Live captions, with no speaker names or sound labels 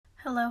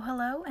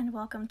Hello, and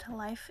welcome to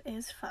Life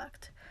is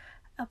Fucked,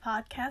 a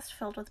podcast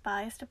filled with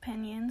biased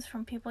opinions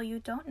from people you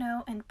don't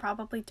know and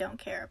probably don't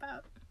care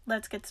about.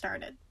 Let's get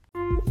started.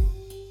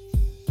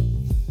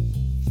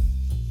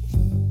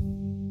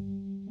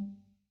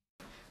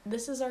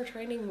 This is our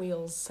training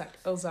wheels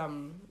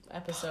episode.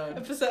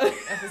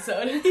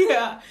 Episode.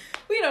 Yeah.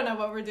 We don't know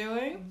what we're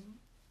doing.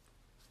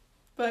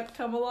 But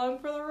come along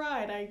for the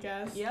ride, I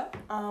guess. Yep.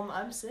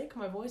 I'm sick.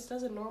 My voice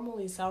doesn't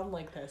normally sound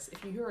like this.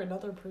 If you hear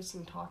another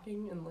person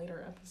talking in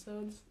later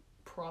episodes,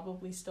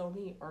 probably still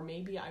me. Or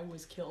maybe I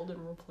was killed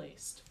and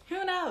replaced.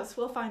 Who knows?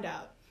 We'll find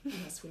out.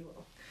 Yes, we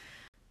will.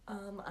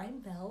 I'm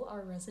Belle,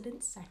 our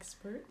resident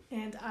sexpert.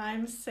 And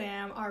I'm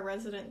Sam, our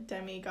resident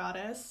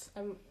demi-goddess.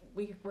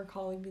 We're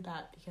calling me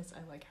that because I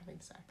like having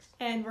sex.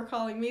 And we're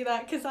calling me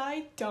that because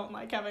I don't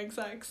like having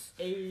sex.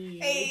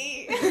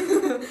 Hey.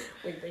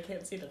 Wait, they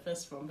can't see the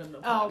fist bump in the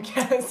Oh,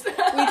 podcast.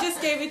 We just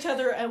gave each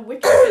other a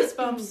wicked fist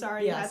bump.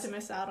 Sorry, Yes. You had to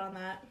miss out on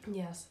that.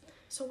 Yes.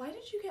 So why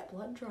did you get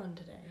blood drawn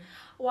today?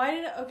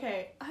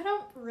 I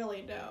don't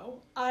really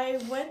know. I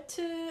went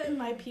to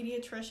my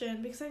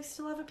pediatrician because I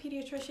still have a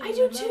pediatrician. I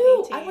do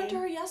too. I went to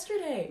her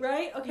yesterday.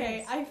 Right? Okay.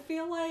 Yes. I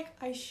feel like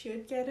I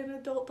should get an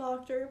adult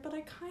doctor, but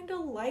I kind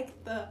of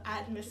like the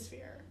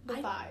atmosphere, the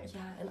vibe.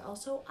 Yeah, and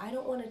also I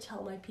don't want to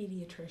tell my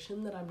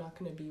pediatrician that I'm not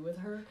going to be with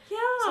her. Yeah.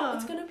 So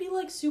it's going to be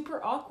like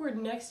super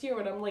awkward next year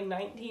when I'm like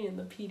 19 in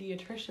the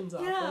pediatrician's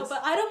office. Yeah,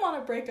 but I don't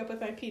want to break up with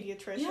my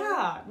pediatrician.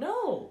 Yeah,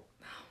 no.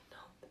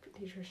 The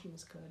pediatrician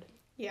is good.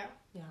 Yeah.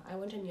 Yeah, I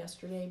went in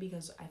yesterday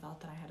because I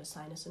thought that I had a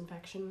sinus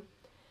infection.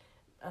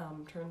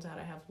 Turns out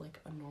I have like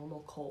a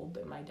normal cold,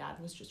 and my dad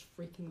was just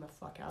freaking the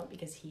fuck out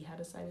because he had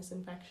a sinus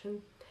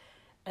infection.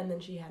 And then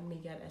she had me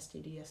get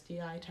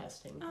STI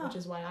testing, which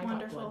is why I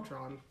got blood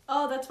drawn.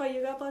 Oh, that's why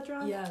you got blood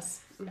drawn?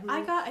 Yes. Mm-hmm.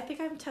 I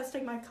think I'm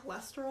testing my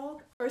cholesterol,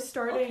 or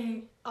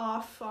starting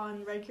off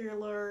on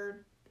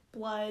regular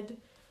blood,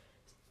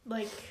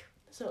 like...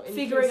 So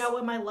figuring out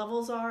what my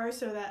levels are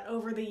so that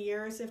over the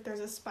years, if there's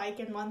a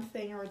spike in one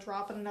thing or a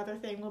drop in another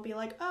thing, we'll be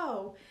like,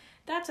 oh,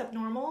 that's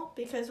abnormal,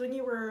 because when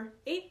you were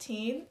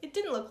 18, it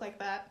didn't look like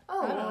that.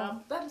 Oh, I don't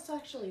know.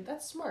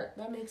 That's smart.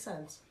 That makes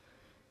sense.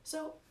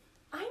 So,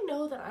 I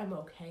know that I'm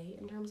okay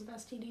in terms of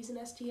STDs and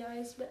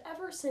STIs, but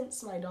ever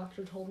since my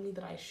doctor told me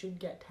that I should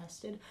get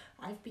tested,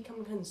 I've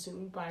become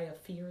consumed by a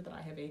fear that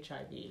I have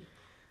HIV.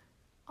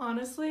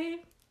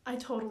 Honestly, I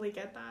totally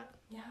get that.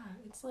 Yeah,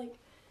 it's like...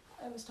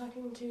 I was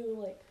talking to,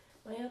 like,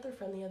 my other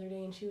friend the other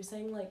day, and she was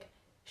saying, like,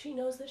 she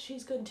knows that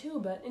she's good, too,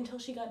 but until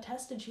she got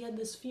tested, she had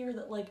this fear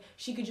that, like,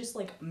 she could just,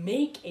 like,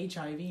 make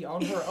HIV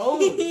on her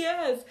own.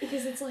 Yes.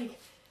 Because it's like...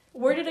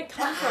 Where did it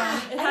come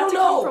from? It I had don't to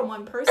know. come from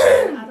one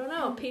person. I don't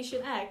know.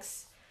 Patient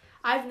X.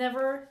 I've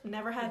never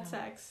had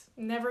sex.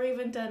 Never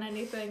even done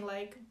anything,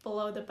 like,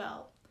 below the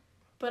belt.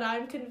 But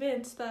I'm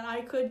convinced that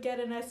I could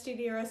get an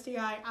STD or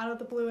STI out of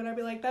the blue, and I'd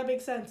be like, that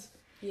makes sense.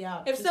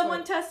 Yeah. If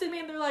someone tested me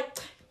and they're like...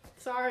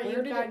 Sorry,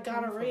 you got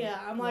gonorrhea.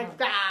 I'm like,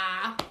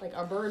 ah. Like,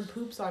 a bird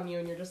poops on you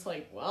and you're just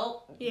like,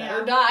 well, yeah.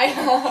 better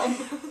die.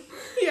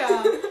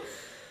 Yeah.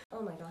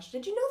 Oh my gosh.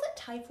 Did you know that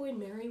Typhoid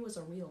Mary was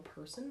a real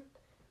person?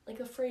 Like,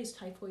 the phrase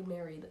Typhoid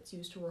Mary that's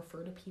used to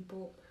refer to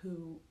people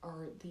who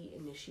are the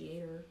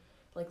initiator,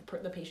 like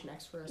the patient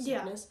X for a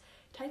sickness.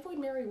 Yeah. Typhoid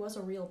Mary was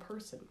a real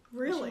person.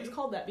 Really? She was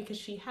called that because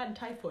she had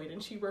typhoid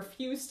and she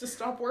refused to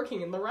stop working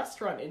in the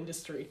restaurant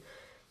industry.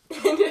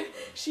 And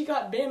she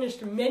got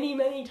banished many,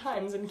 many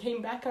times and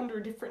came back under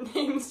different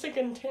names to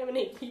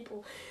contaminate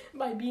people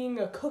by being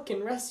a cook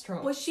in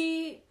restaurants. Was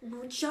she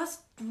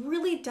just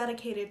really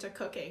dedicated to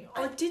cooking?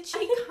 Or did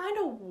she kind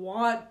of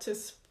want to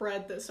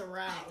spread this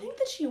around? I think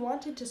that she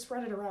wanted to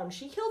spread it around.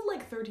 She killed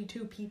like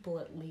 32 people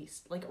at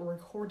least. Like,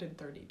 recorded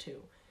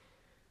 32.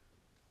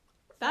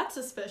 That's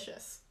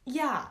suspicious.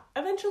 Yeah.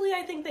 Eventually,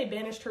 I think they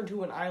banished her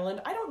to an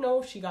island. I don't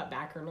know if she got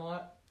back or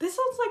not. This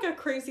sounds like a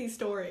crazy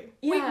story.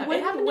 Yeah,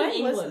 it happened in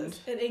England.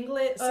 In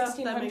England?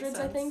 1600s,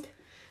 I think.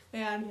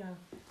 Man, yeah.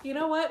 You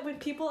know what? When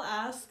people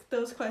ask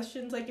those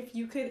questions, like if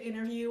you could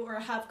interview or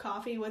have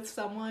coffee with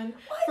someone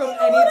from any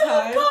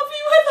time. Have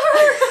coffee with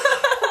her?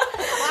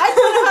 I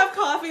want to have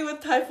coffee with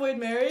Typhoid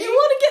Mary. You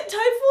want to get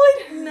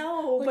typhoid?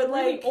 No, but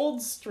like... Really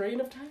old strain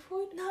of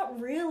typhoid?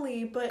 Not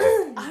really, but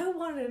I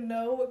want to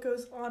know what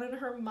goes on in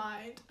her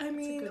mind. I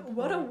mean,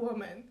 what a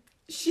woman.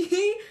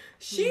 She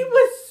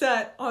was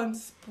set on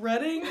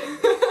spreading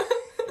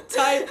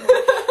typhoid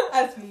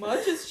as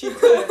much as she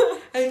could.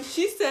 And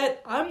she said,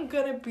 I'm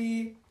gonna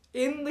be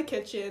in the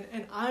kitchen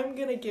and I'm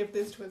gonna give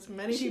this to as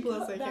many people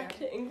as I can. She got back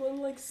to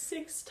England like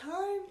 6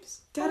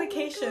 times.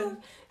 Dedication. Oh,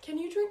 can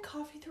you drink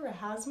coffee through a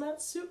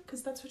hazmat suit?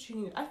 Because that's what you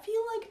need. I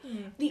feel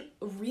like the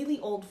really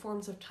old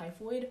forms of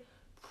typhoid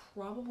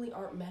probably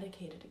aren't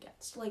medicated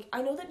against. Like,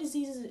 I know that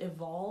diseases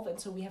evolve, and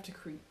so we have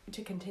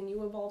to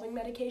continue evolving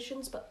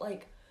medications, but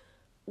like,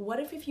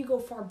 what if you go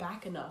far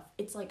back enough,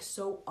 it's like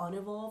so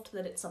unevolved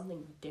that it's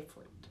something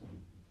different?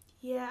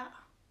 Yeah.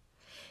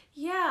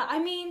 Yeah, I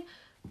mean,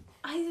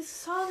 I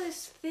saw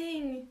this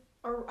thing,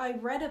 or I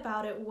read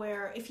about it,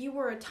 where if you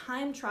were a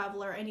time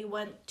traveler and you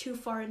went too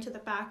far into the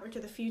back or to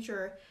the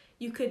future,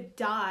 you could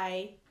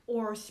die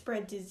or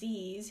spread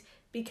disease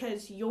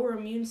because your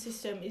immune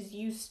system is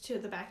used to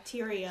the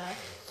bacteria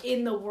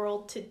in the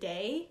world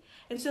today.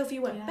 And so if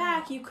you went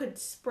back, you could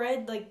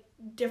spread, like,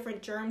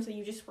 different germs that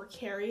you just were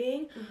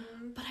carrying.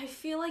 But I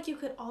feel like you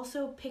could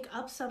also pick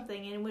up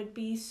something and it would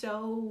be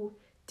so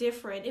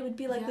different. It would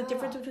be like the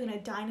difference between a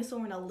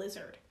dinosaur and a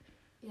lizard.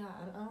 Yeah,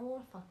 I don't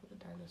want to fuck with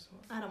the dinosaur.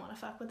 I don't want to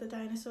fuck with the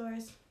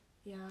dinosaurs.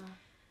 Yeah.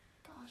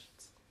 Gosh,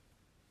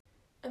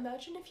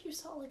 imagine if you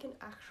saw, like, an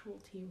actual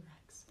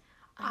T-Rex.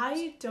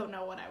 I don't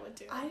know what I would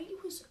do. I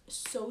was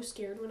so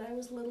scared when I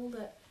was little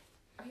that...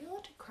 Are you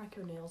allowed to crack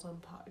your nails on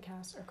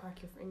podcasts or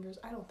crack your fingers?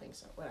 I don't think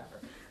so.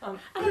 Whatever. I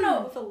don't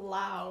know if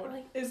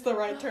allowed is the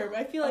right term.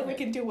 I feel like we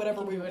can do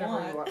whatever we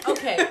want.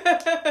 Okay.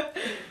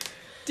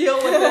 Deal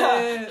with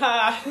it.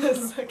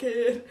 As a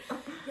kid.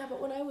 Yeah, but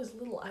when I was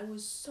little, I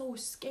was so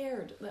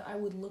scared that I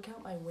would look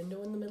out my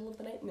window in the middle of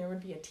the night and there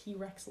would be a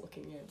T-Rex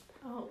looking in.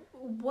 Oh,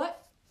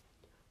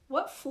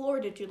 what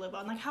floor did you live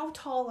on? Like, how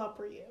tall up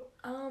were you?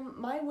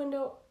 My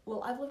window...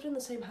 Well, I've lived in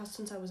the same house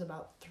since I was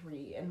about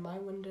 3, and my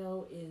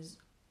window is...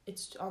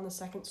 It's on the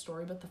second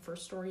story, but the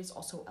first story is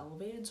also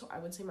elevated, so I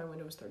would say my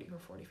window is 30 or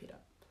 40 feet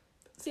up.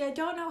 See, I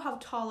don't know how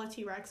tall a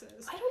T-Rex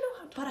is. I don't know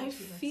how tall a T-Rex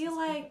is. But I feel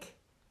like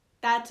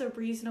that's a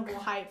reasonable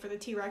height for the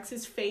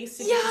T-Rex's face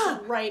to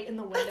be right in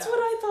the window. That's what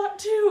I thought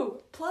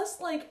too.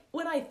 Plus, like,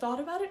 when I thought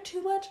about it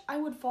too much, I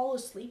would fall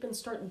asleep and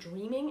start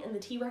dreaming, and the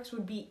T-Rex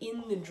would be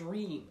in the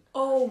dream.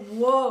 Oh,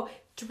 whoa.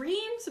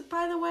 Dreams,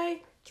 by the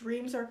way,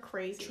 dreams are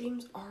crazy.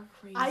 Dreams are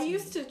crazy. I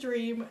used to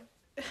dream...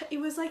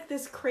 It was like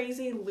this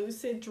crazy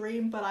lucid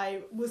dream, but I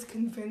was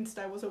convinced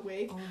I was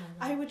awake. Oh my God.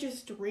 I would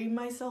just dream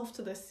myself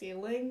to the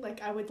ceiling,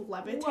 like I would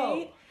levitate.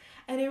 Whoa.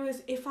 And it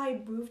was, if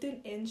I moved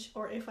an inch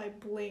or if I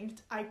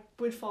blinked, I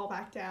would fall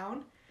back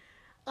down.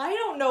 I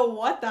don't know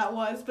what that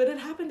was, but it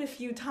happened a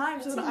few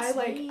times. That's and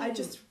insane. I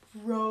just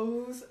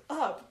rose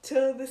up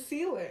to the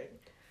ceiling.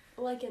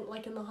 Like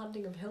in The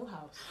Haunting of Hill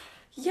House.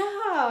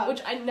 Yeah.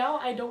 Which I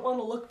don't want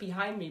to look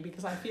behind me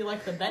because I feel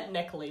like the bent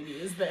neck lady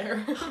is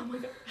there. Oh my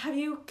God. Have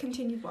you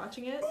continued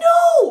watching it?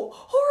 No!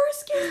 Horror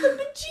scares the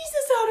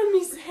bejesus out of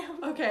me,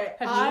 Sam. Okay,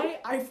 Have you?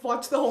 I've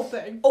watched the whole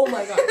thing. Oh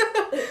my God.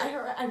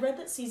 I read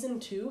that season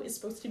 2 is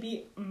supposed to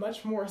be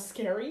much more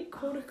scary,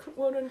 quote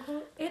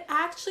unquote. It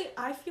actually,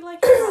 I feel like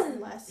it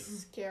got less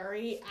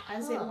scary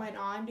as it went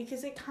on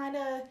because it kind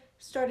of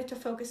started to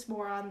focus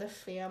more on the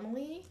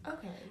family.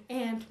 Okay.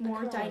 And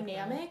more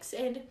dynamics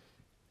and...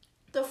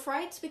 The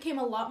frights became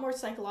a lot more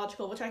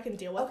psychological, which I can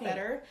deal with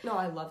better. No,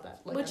 I love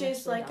that. Like, which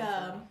is like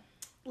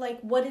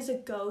what is a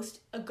ghost?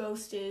 A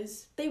ghost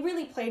is... They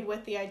really played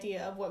with the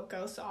idea of what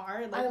ghosts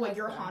are, like what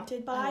you're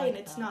haunted by, and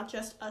it's not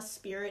just a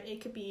spirit.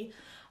 It could be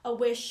a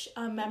wish,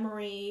 a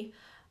memory,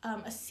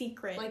 a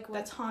secret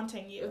that's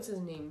haunting you. What's his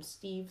name?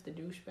 Steve, the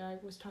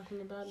douchebag, was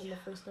talking about in the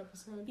first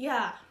episode.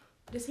 Yeah.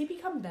 Does he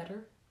become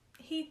better?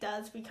 He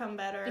does become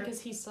better.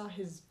 Because he saw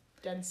his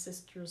dead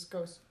sister's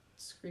ghost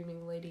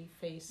screaming lady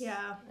face.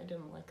 Yeah. I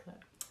didn't like that.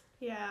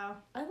 Yeah.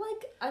 I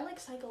like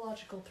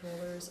psychological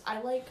thrillers.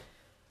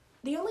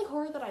 The only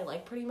horror that I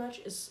like pretty much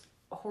is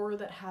horror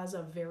that has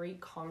a very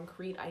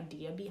concrete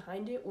idea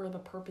behind it where the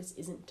purpose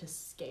isn't to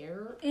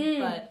scare,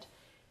 but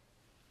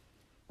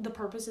the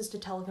purpose is to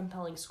tell a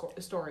compelling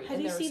story. Have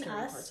you seen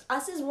Us? Parts.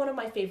 Us is one of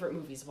my favorite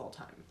movies of all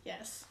time.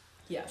 Yes.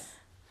 Yes.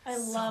 I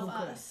love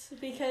Us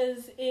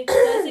because it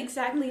does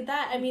exactly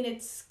that. I mean,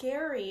 it's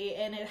scary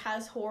and it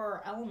has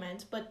horror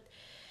elements, but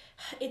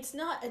it's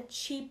not a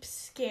cheap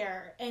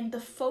scare, and the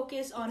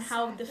focus on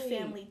how the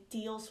family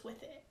deals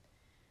with it.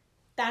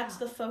 That's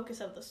the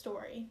focus of the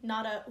story,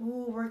 not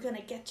ooh, we're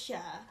gonna get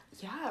ya.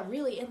 Yeah,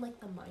 really, and like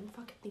the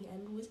mindfuck at the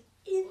end was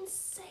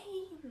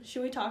insane.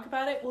 Should we talk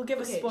about it? We'll give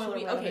a spoiler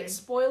warning. Okay,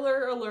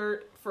 spoiler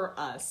alert for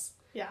Us.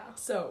 Yeah.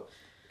 So,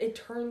 it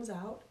turns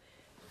out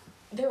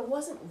there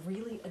wasn't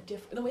really a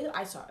difference. The way that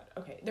I saw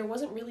it, there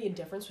wasn't really a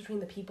difference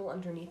between the people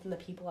underneath and the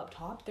people up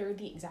top. They're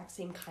the exact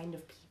same kind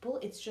of people.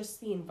 It's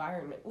just the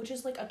environment, which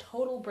is like a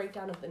total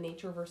breakdown of the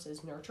nature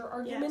versus nurture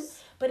argument.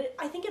 Yes. But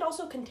I think it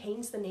also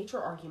contains the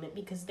nature argument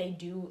because they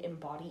do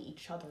embody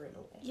each other in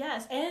a way.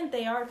 Yes, and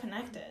they are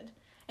connected.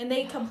 And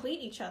they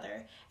complete each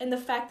other. And the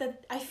fact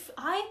that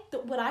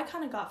what I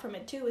kind of got from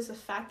it too is the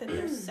fact that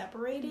they're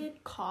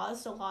separated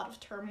caused a lot of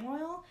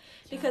turmoil.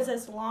 Yeah. Because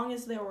as long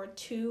as there were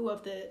two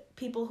of the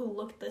people who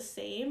looked the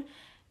same,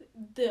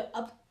 the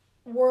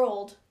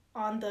world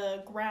on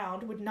the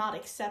ground would not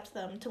accept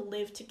them to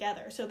live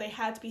together. So they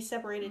had to be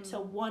separated, so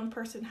one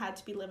person had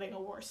to be living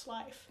a worse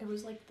life. It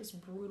was like this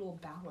brutal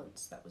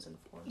balance that was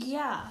enforced.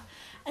 Yeah.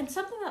 And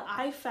something that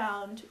I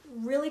found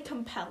really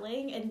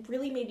compelling and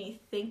really made me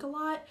think a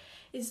lot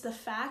is the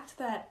fact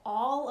that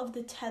all of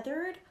the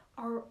tethered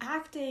are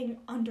acting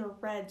under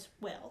Red's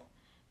will.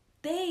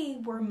 They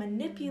were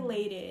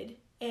manipulated,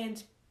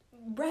 and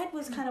Red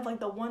was kind of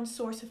like the one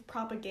source of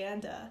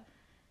propaganda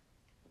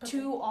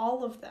to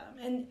all of them.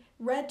 And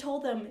Red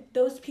told them,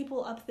 those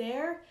people up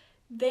there,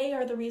 they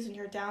are the reason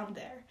you're down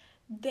there.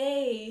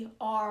 They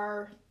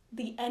are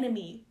the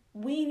enemy.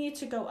 We need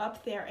to go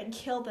up there and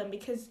kill them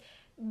because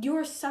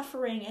you're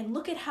suffering and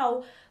look at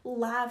how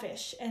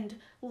lavish and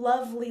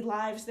lovely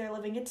lives they're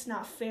living. It's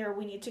not fair.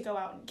 We need to go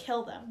out and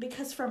kill them.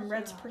 Because from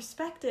Red's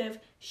perspective,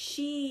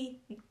 she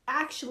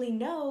actually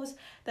knows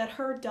that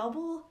her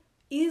double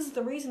is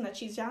the reason that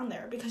she's down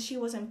there, because she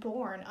wasn't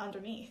born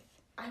underneath.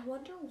 I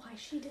wonder why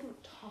she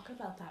didn't talk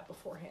about that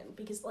beforehand,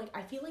 because, like,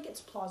 I feel like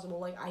it's plausible.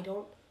 Like,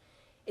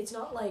 it's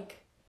not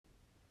like,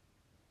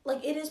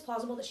 it is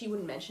plausible that she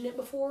wouldn't mention it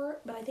before,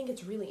 but I think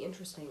it's really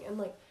interesting. And,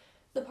 like,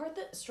 the part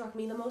that struck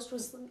me the most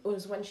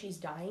was when she's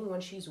dying,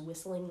 when she's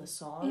whistling the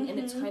song, and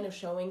it's kind of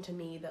showing to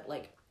me that,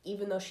 like,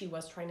 even though she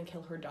was trying to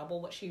kill her double,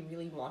 what she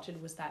really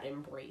wanted was that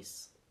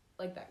embrace,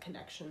 like, that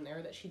connection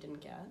there that she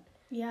didn't get.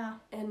 Yeah.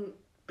 And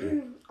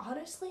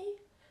honestly,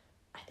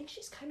 I think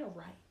she's kind of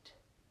right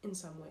in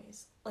some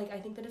ways. Like, I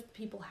think that if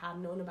people had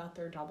known about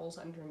their doubles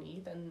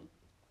underneath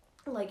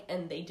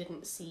and they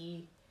didn't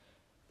see,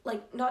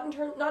 like, not in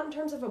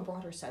terms of a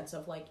broader sense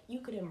of, like, you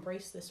could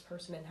embrace this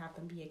person and have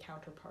them be a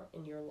counterpart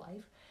in your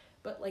life,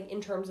 but, like,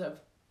 in terms of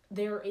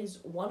there is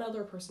one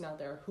other person out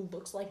there who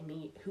looks like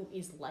me, who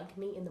is like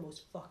me in the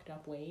most fucked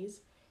up ways,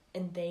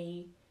 and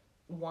they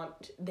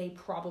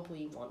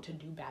probably want to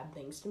do bad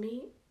things to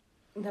me,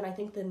 then I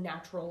think the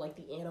natural, like,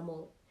 the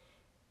animal,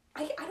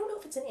 I don't know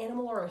if it's an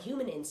animal or a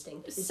human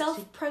instinct.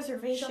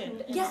 Self-preservation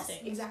instinct. Yes,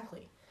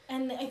 exactly.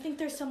 And I think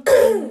there's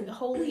something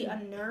wholly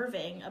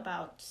unnerving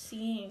about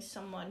seeing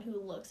someone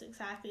who looks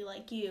exactly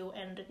like you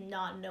and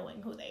not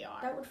knowing who they are.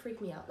 That would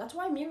freak me out. That's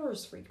why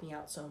mirrors freak me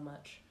out so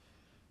much.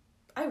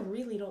 I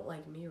really don't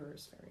like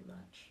mirrors very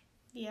much.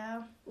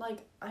 Yeah.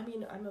 Like, I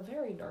mean, I'm a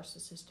very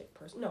narcissistic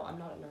person. No, I'm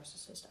not a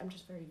narcissist. I'm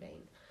just very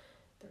vain.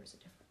 There is a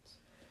difference.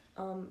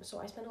 So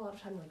I spend a lot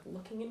of time, like,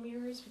 looking in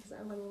mirrors because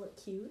I want to look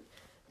cute.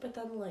 But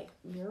then, like,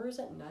 mirrors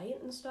at night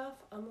and stuff,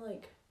 I'm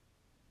like,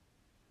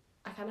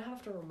 I kind of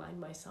have to remind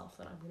myself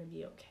that I'm going to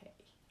be okay.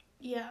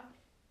 Yeah.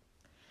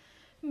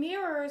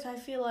 Mirrors, I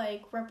feel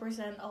like,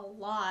 represent a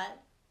lot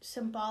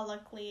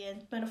symbolically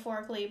and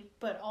metaphorically,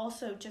 but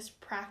also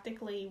just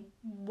practically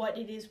what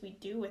it is we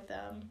do with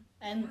them.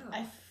 And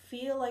I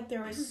feel like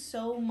there is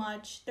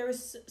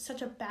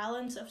such a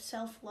balance of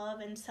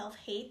self-love and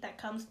self-hate that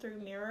comes through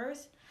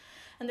mirrors.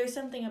 And there's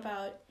something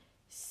about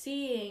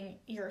seeing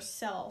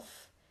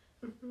yourself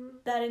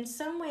that in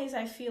some ways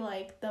I feel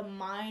like the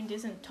mind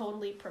isn't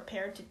totally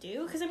prepared to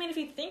do. Because, I mean, if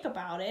you think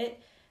about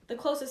it, the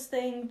closest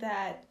thing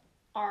that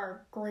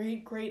our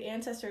great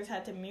ancestors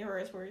had to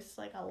mirrors was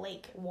like a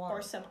lake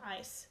or some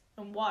ice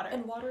and water.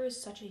 And water is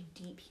such a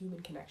deep human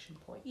connection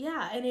point.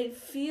 Yeah, and it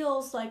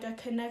feels like a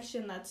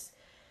connection that's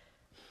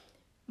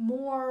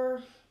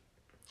more,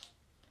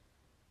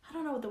 I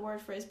don't know what the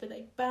word for it is, but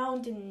like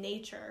bound in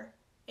nature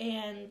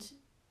and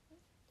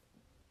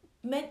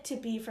meant to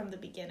be from the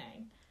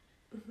beginning.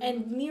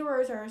 And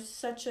mirrors are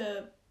such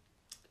a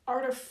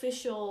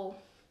artificial,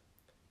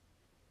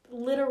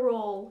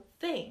 literal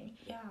thing.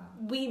 Yeah.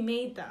 We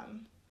made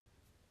them.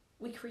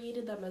 We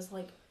created them as,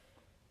 like,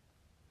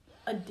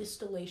 a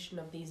distillation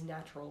of these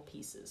natural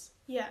pieces.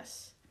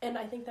 Yes. And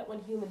I think that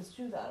when humans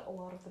do that, a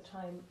lot of the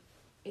time,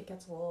 it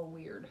gets a little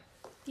weird.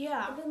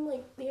 Yeah. And then,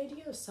 like, the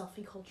idea of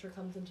selfie culture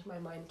comes into my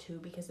mind, too,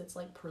 because it's,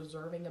 like,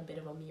 preserving a bit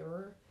of a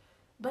mirror.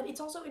 But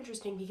it's also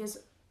interesting because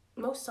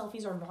most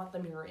selfies are not the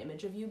mirror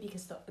image of you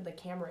because the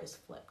camera is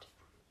flipped.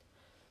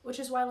 Which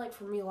is why, like,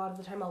 for me, a lot of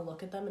the time I'll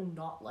look at them and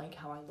not like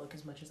how I look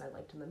as much as I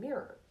liked in the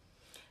mirror.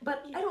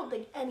 But I don't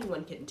think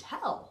anyone can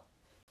tell.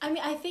 I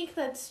mean, I think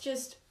that's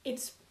just,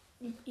 it's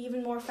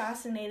even more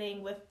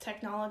fascinating with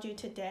technology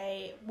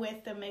today,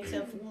 with the mix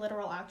of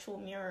literal actual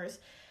mirrors,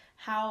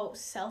 how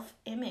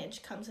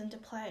self-image comes into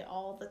play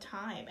all the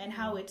time, and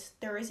how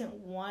there isn't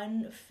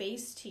one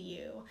face to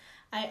you.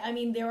 I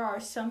mean, there are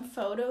some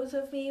photos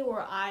of me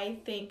where I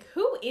think,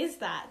 who is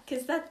that?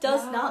 Because that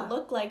does not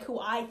look like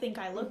who I think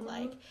I look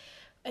like.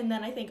 And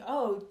then I think,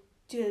 oh,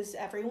 does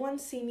everyone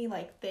see me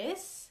like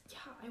this?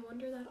 Yeah, I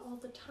wonder that all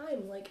the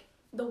time. Like,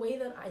 the way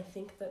that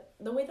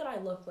I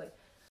look,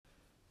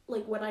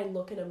 like when I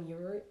look in a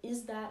mirror,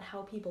 is that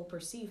how people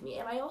perceive me?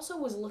 And I also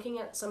was looking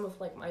at some of,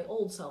 like, my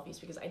old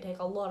selfies, because I take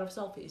a lot of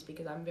selfies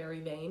because I'm very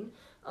vain.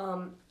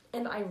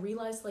 And I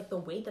realized, like, the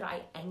way that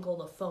I angle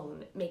the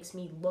phone makes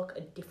me look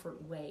a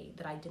different way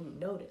that I didn't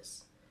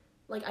notice.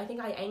 Like, I think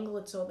I angle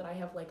it so that I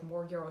have, like,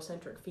 more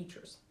Eurocentric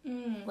features.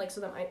 Like, so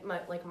that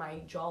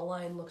my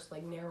jawline looks,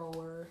 like,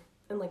 narrower,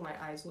 and, like, my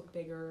eyes look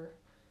bigger.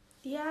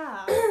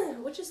 Yeah.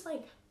 Which is,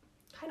 like,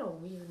 kind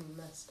of weird and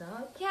messed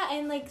up. Yeah,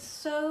 and, like,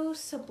 so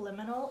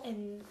subliminal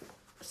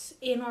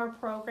in our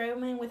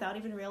programming without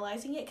even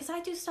realizing it, because I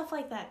do stuff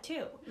like that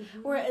too,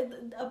 where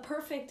a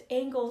perfect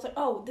angle is like,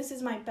 oh, this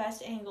is my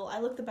best angle, I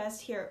look the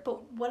best here,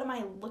 but what am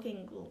I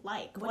looking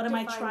like? What am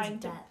I trying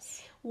to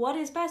best? What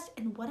is best,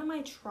 and what am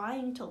I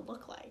trying to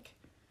look like?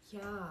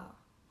 Yeah,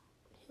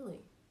 really.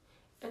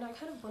 And I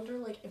kind of wonder,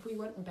 like, if we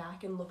went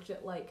back and looked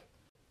at, like,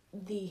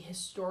 the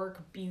historic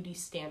beauty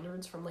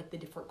standards from, like, the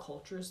different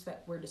cultures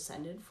that we're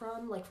descended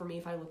from. Like, for me,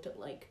 if I looked at,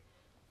 like,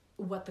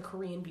 what the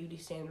Korean beauty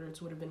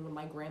standards would have been when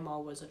my grandma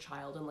was a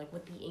child, and, like,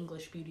 what the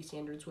English beauty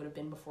standards would have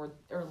been before,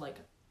 or, like,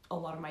 a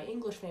lot of my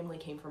English family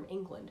came from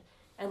England,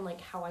 and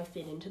like how I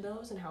fit into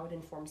those and how it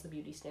informs the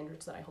beauty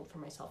standards that I hold for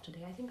myself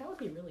today. I think that would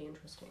be really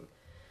interesting.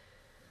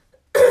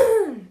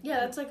 Yeah,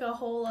 that's like a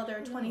whole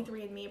other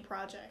 23andMe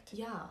project.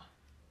 Yeah,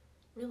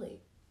 really.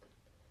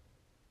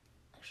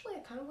 Actually, I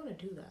kind of want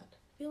to do that.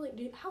 I feel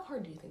like, how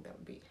hard do you think that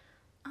would be?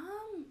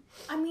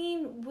 I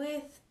mean,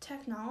 with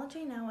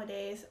technology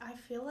nowadays, I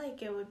feel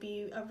like it would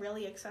be a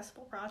really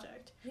accessible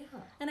project. Yeah.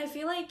 And I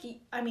feel like,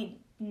 I mean,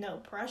 no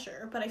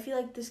pressure, but I feel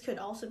like this could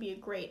also be a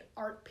great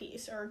art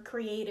piece or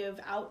creative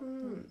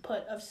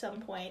output of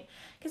some point.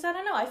 Because I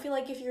don't know, I feel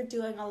like if you're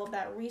doing all of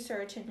that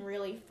research and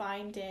really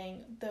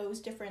finding those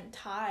different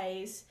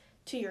ties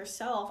to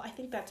yourself, I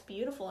think that's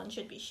beautiful and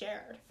should be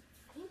shared.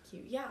 Thank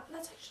you. Yeah,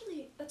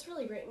 that's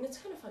really great. And it's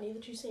kind of funny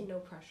that you say no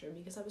pressure,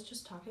 because I was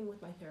just talking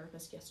with my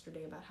therapist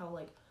yesterday about how,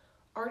 like,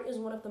 art is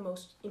one of the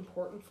most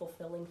important,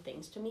 fulfilling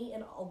things to me,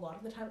 and a lot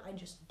of the time I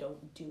just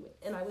don't do it.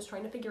 And I was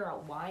trying to figure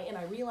out why, and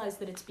I realized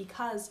that it's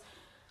because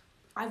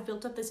I've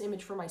built up this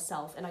image for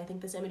myself, and I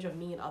think this image of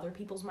me in other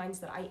people's minds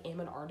that I am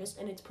an artist,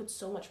 and it's put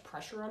so much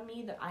pressure on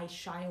me that I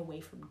shy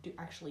away from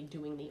actually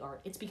doing the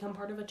art. It's become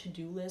part of a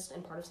to-do list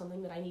and part of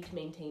something that I need to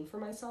maintain for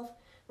myself,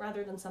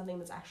 rather than something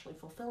that's actually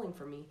fulfilling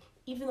for me,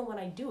 even though when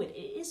I do it,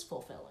 it is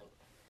fulfilling.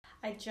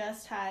 I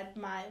just had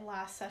my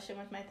last session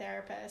with my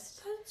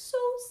therapist. That's so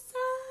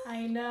sad.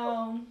 I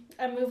know.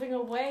 I'm moving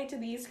away to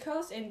the East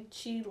Coast, and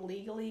she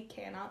legally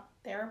cannot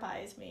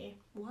therapize me.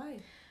 Why?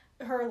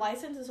 Her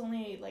license is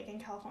only, like, in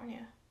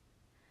California.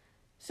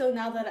 So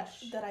now that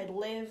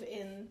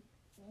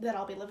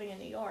I'll be living in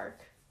New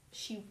York,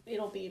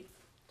 it'll be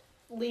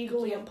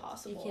legally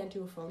impossible. You can't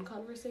do a phone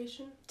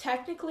conversation?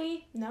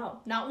 Technically, no.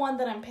 Not one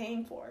that I'm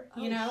paying for,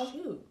 you know?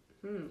 Shoot.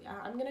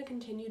 I'm going to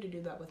continue to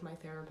do that with my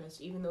therapist,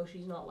 even though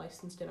she's not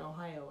licensed in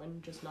Ohio,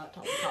 and just not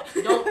tell the cops.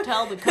 Don't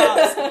tell the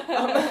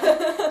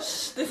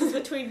cops. This is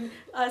between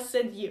us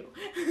and you.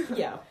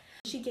 Yeah.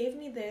 She gave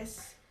me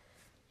this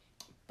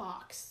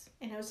box,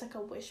 and it was like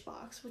a wish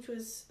box, which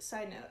was,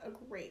 side note, a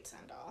great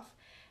send-off.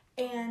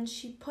 And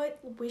she put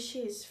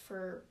wishes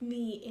for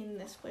me in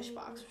this wish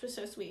box, which was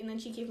so sweet. And then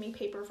she gave me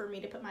paper for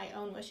me to put my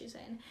own wishes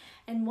in.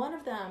 And one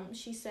of them,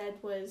 she said,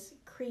 was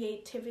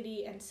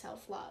creativity and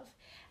self-love.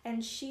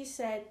 And she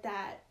said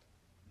that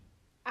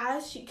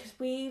because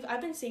I've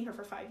been seeing her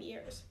for 5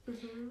 years.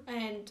 Mm-hmm.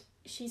 And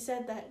she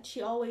said that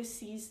she always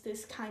sees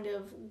this kind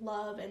of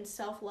love and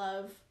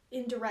self-love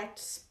indirect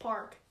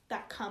spark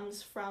that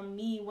comes from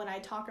me when I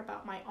talk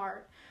about my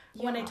art,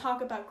 when I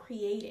talk about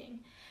creating.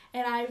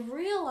 And I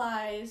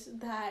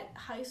realized that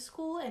high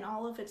school and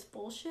all of its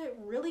bullshit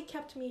really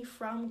kept me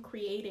from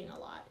creating a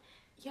lot.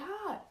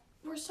 Yeah,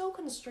 we're so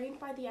constrained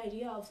by the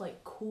idea of,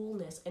 like,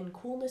 coolness, and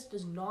coolness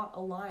does not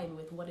align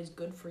with what is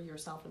good for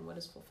yourself and what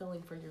is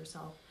fulfilling for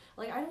yourself.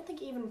 Like, I don't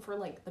think even for,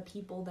 like, the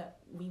people that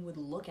we would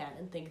look at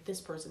and think, this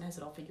person has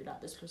it all figured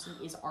out, this person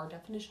is our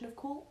definition of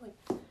cool,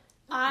 like...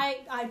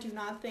 I do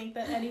not think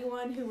that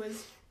anyone who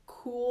is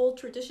cool,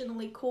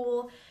 traditionally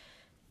cool,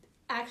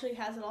 actually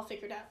has it all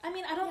figured out. I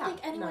mean, I don't think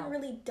anyone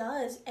really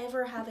does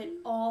ever have it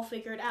all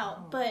figured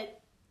out,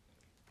 but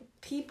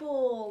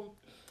people,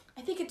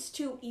 I think it's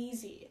too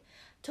easy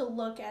to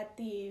look at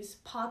these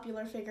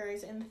popular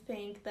figures and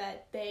think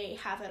that they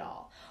have it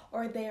all,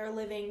 or they are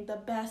living the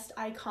best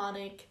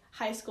iconic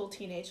high school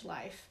teenage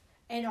life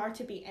and are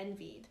to be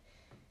envied.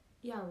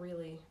 Yeah,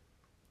 really.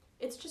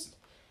 It's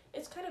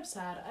kind of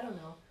sad. I don't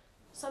know.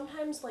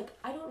 Sometimes, like,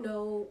 I don't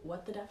know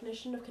what the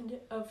definition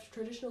of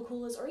traditional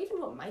cool is, or even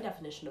what my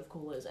definition of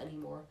cool is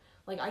anymore.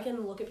 Like, I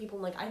can look at people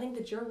and, like, I think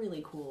that you're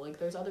really cool. Like,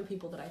 there's other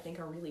people that I think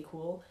are really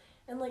cool,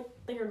 and, like,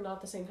 they are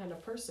not the same kind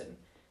of person.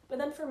 But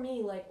then for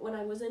me, like, when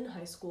I was in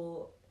high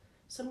school,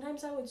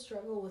 sometimes I would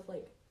struggle with,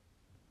 like,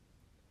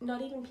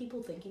 not even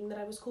people thinking that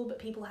I was cool, but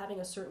people having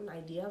a certain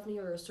idea of me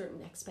or a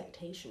certain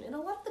expectation. And a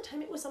lot of the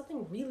time it was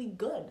something really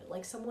good.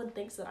 Like, someone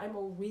thinks that I'm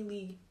a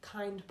really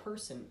kind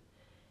person.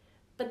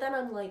 But then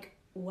I'm like,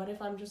 what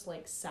if I'm just,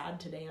 like, sad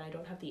today and I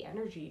don't have the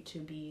energy to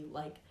be,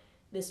 like,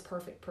 this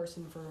perfect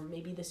person for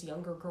maybe this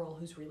younger girl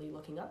who's really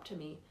looking up to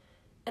me?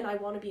 And I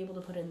want to be able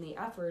to put in the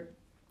effort.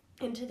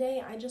 And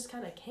today I just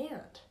kind of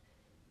can't.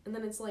 And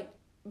then it's like,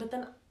 but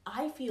then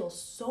I feel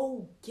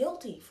so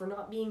guilty for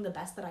not being the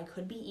best that I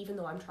could be, even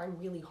though I'm trying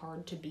really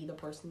hard to be the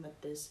person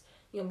that this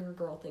younger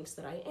girl thinks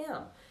that I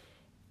am.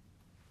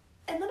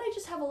 And then I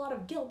just have a lot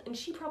of guilt, and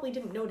she probably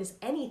didn't notice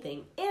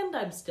anything, and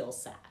I'm still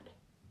sad.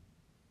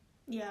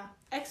 Yeah.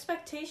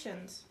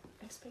 Expectations.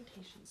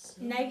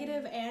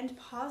 Negative and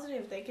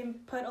positive. They can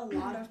put a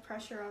lot of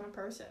pressure on a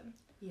person.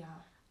 Yeah.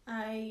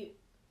 I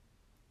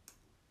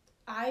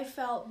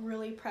felt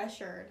really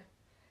pressured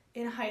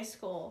in high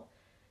school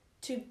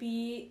to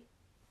be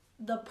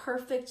the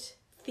perfect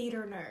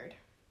theater nerd.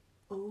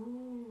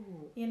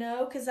 Ooh. You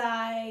know, because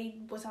I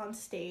was on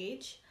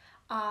stage.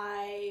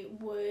 I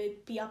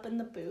would be up in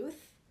the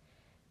booth.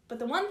 But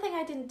the one thing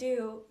I didn't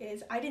do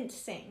is I didn't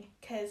sing,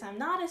 because I'm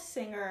not a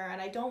singer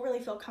and I don't really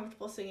feel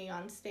comfortable singing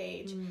on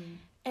stage.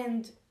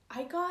 And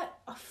I got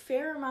a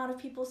fair amount of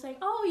people saying,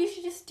 oh, you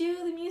should just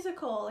do the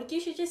musical. Like, you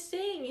should just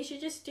sing. You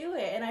should just do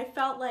it. And I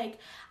felt like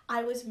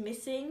I was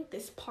missing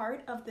this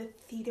part of the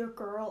theater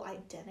girl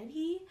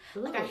identity.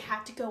 Ooh. Like, I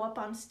had to go up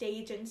on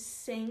stage and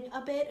sing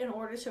a bit in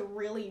order to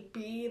really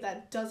be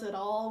that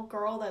does-it-all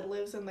girl that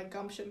lives in the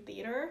Gumption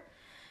Theater.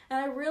 And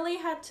I really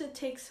had to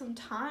take some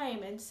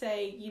time and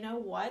say, you know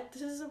what?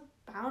 This is a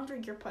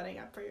boundary you're putting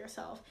up for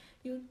yourself.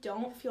 You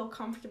don't feel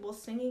comfortable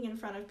singing in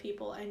front of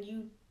people, and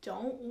you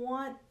don't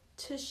want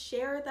to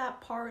share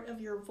that part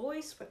of your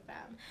voice with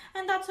them.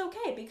 And that's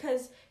okay,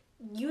 because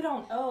you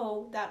don't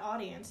owe that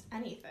audience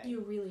anything.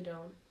 You really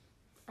don't.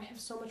 I have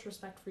so much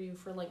respect for you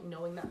for, like,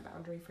 knowing that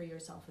boundary for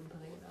yourself and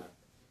putting it up.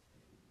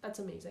 That's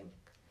amazing.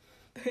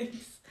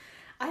 Thanks.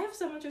 I have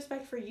so much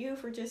respect for you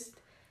for just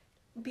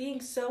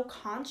being so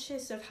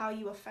conscious of how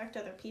you affect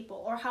other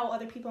people, or how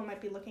other people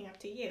might be looking up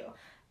to you.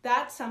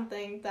 That's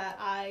something that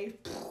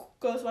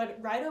goes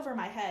right over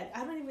my head.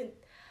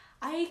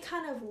 I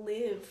kind of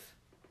live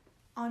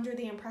under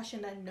the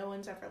impression that no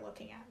one's ever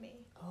looking at me.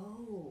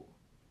 Oh.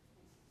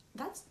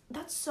 That's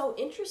so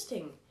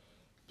interesting,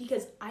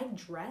 because I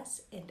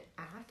dress and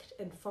act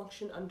and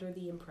function under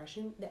the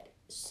impression that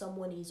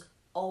someone is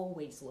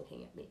always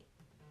looking at me.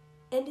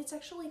 And it's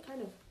actually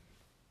kind of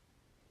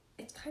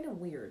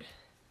weird.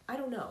 I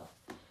don't know.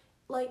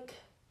 Like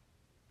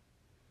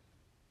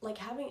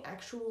having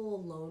actual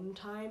alone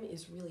time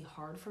is really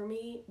hard for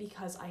me,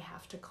 because I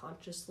have to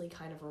consciously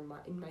kind of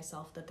remind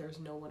myself that there's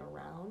no one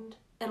around.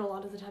 And a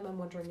lot of the time I'm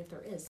wondering if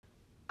there is.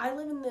 I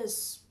live in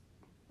this,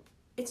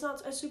 it's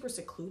not a super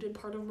secluded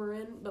part of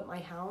Marin, but my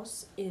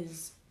house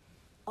is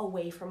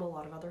away from a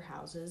lot of other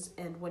houses,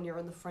 and when you're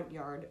in the front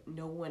yard,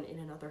 no one in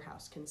another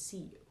house can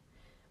see you,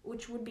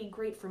 which would be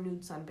great for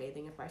nude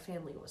sunbathing if my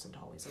family wasn't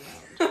always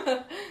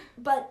around.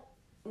 But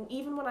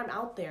even when I'm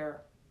out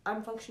there,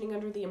 I'm functioning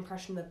under the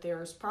impression that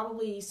there's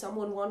probably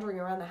someone wandering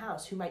around the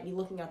house who might be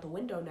looking out the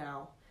window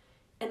now.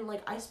 And,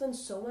 like, I spend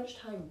so much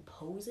time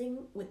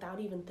posing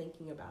without even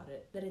thinking about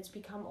it that it's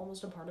become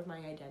almost a part of my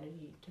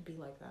identity to be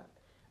like that.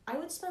 I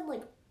would spend,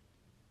 like,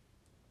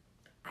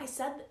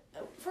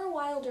 for a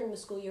while during the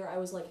school year, I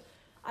was like,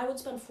 I would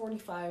spend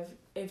 45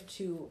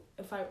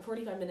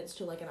 minutes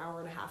to, like, an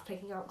hour and a half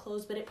picking out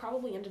clothes, but it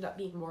probably ended up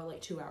being more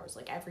like 2 hours,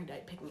 like, every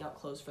night picking out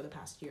clothes for the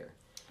past year.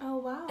 Oh,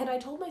 wow. And I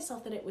told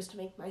myself that it was to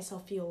make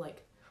myself feel,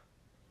 like,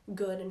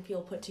 good and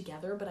feel put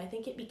together, but I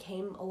think it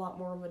became a lot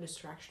more of a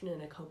distraction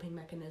and a coping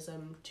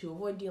mechanism to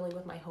avoid dealing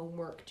with my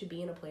homework, to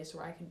be in a place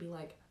where I could be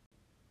like,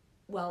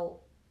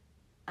 well,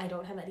 I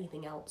don't have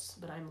anything else,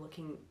 but I'm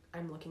looking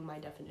my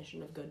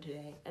definition of good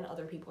today, and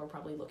other people are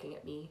probably looking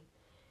at me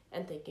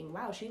and thinking,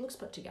 wow, she looks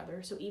put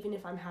together, so even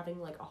if I'm having,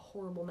 like, a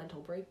horrible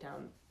mental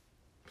breakdown,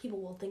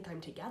 people will think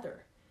I'm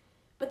together.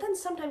 But then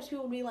sometimes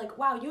people would be like,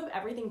 wow, you have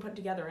everything put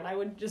together, and I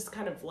would just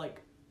kind of,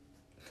 like,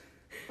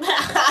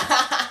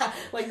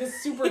 like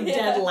this super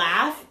dead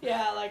laugh.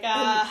 Yeah, like, sure.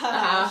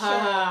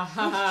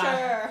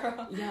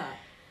 Yeah.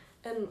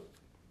 And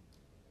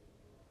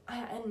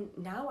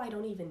now I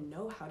don't even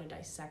know how to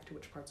dissect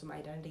which parts of my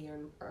identity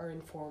are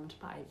informed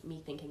by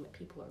me thinking that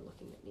people are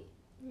looking at me.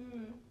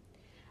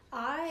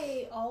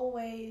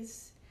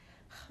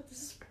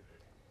 This is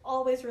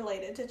always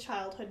related to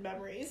childhood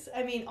memories.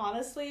 I mean,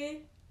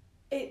 honestly,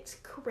 it's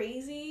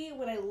crazy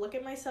when I look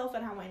at myself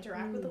and how I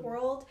interact with the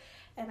world,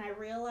 and I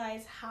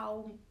realize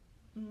how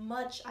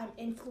much I'm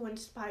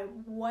influenced by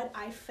what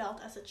I felt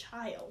as a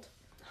child.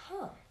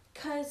 Huh.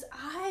 'Cause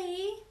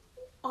I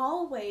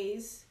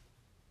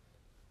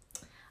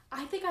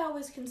think I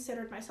always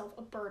considered myself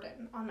a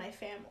burden on my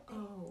family.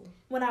 Oh.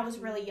 When I was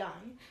really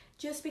young.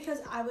 Just because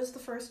I was the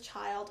first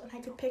child, and I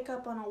could pick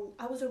up on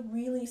I was a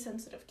really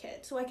sensitive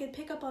kid, so I could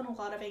pick up on a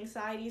lot of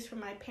anxieties from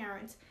my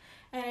parents.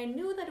 And I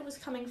knew that it was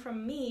coming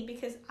from me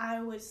because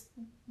I was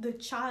the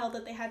child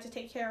that they had to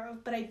take care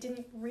of, but I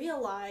didn't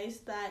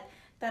realize that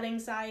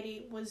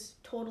anxiety was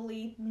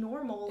totally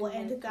normal,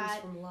 and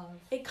that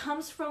it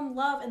comes from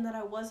love, and that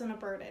I wasn't a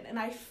burden. And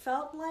I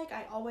felt like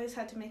I always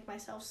had to make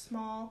myself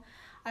small.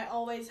 I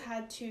always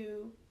had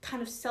to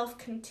kind of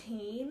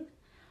self-contain,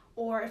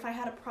 or if I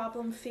had a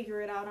problem,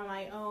 figure it out on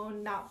my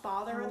own, not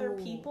bother other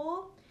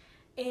people.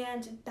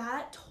 And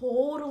that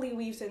totally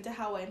weaves into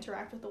how I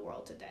interact with the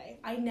world today.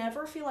 I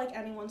never feel like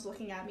anyone's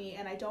looking at me,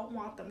 and I don't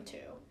want them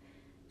to,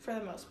 for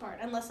the most part,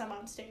 unless I'm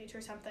on stage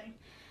or something.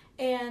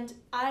 And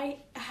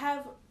I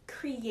have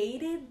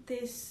created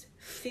this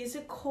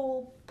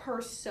physical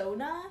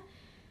persona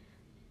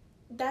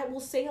that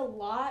will say a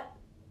lot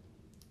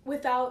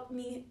without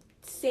me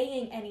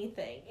saying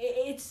anything.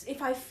 It's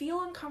if I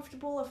feel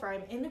uncomfortable, if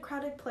I'm in a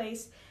crowded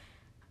place,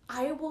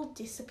 I will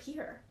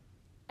disappear.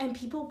 And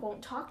people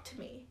won't talk to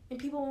me. And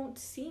people won't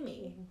see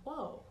me.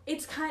 Whoa.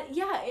 It's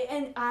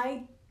and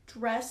I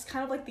dress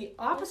kind of like the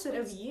opposite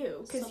of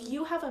you. Because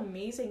you have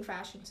amazing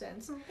fashion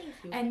sense. Oh, thank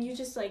you. And you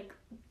just, like,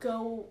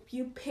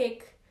 you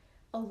pick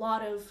a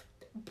lot of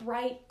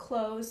bright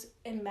clothes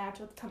and match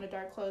with a ton of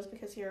dark clothes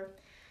because you're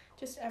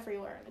just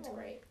everywhere, and it's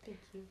great. Thank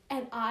you.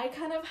 And I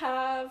kind of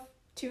have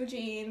 2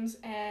 jeans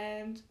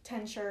and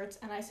 10 shirts,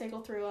 and I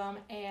cycle through them,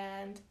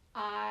 and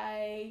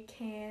I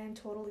can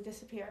totally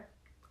disappear.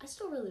 I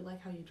still really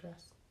like how you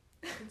dress.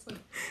 It's like,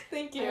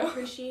 thank you. I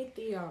appreciate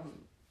the,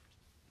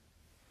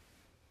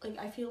 like,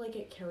 I feel like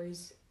it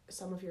carries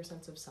some of your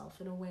sense of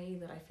self in a way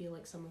that I feel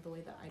like some of the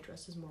way that I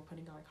dress is more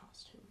putting on a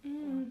costume a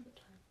lot of the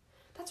time.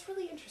 That's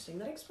really interesting.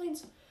 That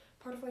explains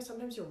part of why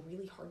sometimes you're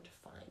really hard to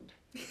find.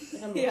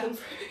 Like, I'm looking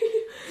for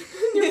you.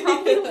 You're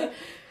probably like,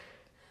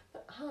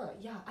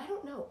 yeah, I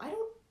don't know. I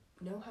don't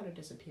know how to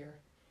disappear.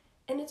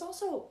 And it's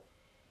also,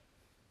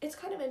 it's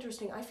kind of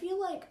interesting. I feel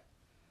like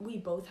we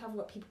both have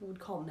what people would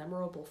call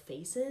memorable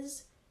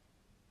faces,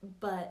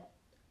 but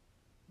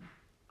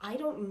I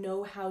don't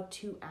know how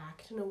to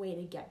act in a way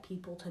to get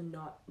people to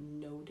not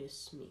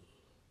notice me.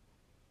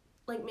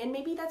 Like, and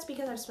maybe that's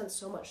because I've spent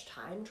so much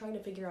time trying to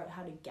figure out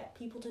how to get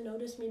people to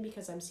notice me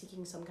because I'm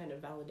seeking some kind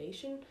of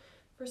validation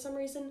for some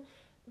reason.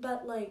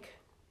 But, like,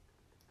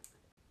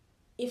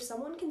 if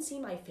someone can see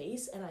my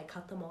face and I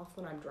cut them off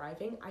when I'm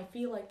driving, I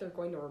feel like they're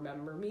going to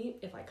remember me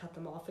if I cut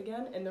them off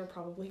again, and they're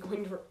probably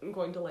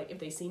going to like, if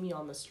they see me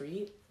on the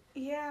street.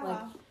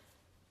 Yeah.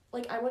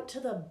 Like I went to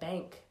the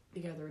bank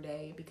the other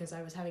day because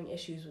I was having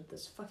issues with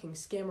this fucking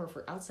scammer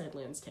for outside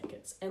lands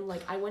tickets. And,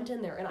 like, I went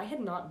in there, and I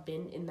had not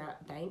been in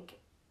that bank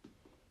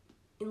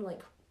in,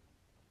 like,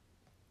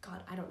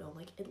 God, I don't know,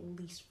 like, at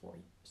least 4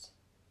 years.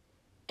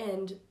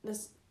 And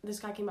this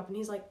guy came up, and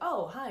he's like,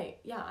 oh, hi,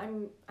 yeah,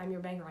 I'm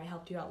your banker, I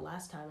helped you out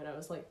last time. And I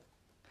was like,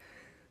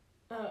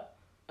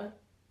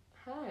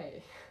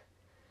 hi.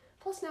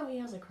 Plus, now he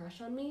has a crush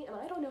on me, and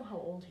I don't know how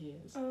old he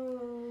is.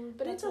 Oh,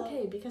 but it's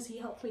okay, because he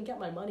helped me get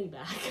my money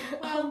back.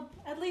 Well,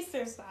 at least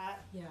there's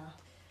that. Yeah.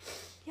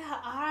 Yeah,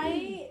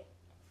 I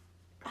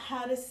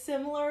had a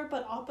similar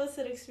but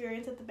opposite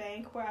experience at the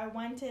bank where I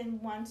went in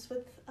once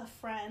with a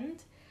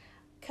friend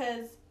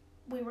because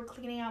we were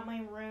cleaning out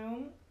my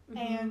room,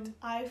 and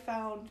I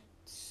found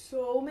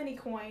so many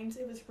coins.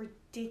 It was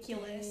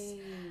ridiculous.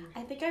 Dang.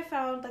 I think I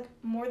found, like,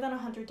 more than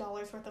 $100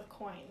 worth of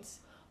coins.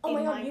 Oh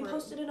my god, you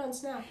posted it on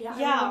Snap. Yeah,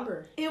 I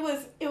remember. It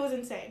was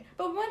insane.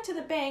 But we went to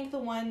the bank, the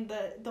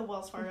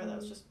Wells Fargo that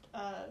was just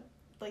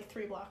like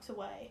 3 blocks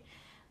away.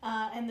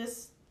 And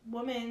this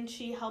woman,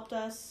 she helped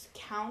us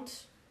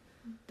count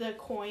the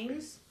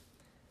coins.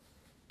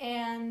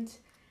 And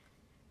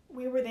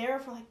we were there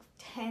for like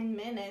 10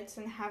 minutes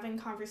and having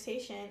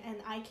conversation, and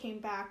I came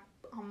back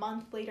a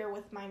month later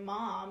with my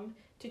mom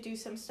to do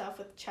some stuff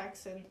with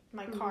checks and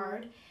my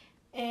card.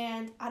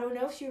 And I don't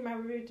know if she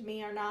remembered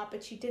me or not,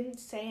 but she didn't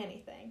say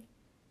anything.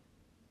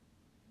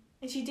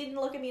 And she didn't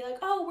look at me like,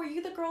 oh, were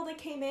you the girl that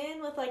came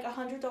in with like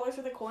 $100 worth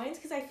of coins?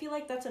 Because I feel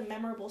like that's a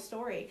memorable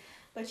story.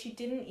 But she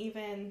didn't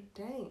even...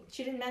 Dang.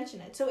 She didn't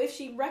mention it. So if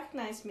she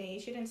recognized me,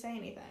 she didn't say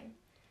anything.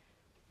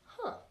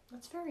 Huh.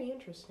 That's very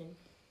interesting.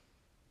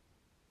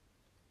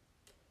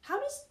 How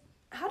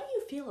do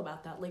you feel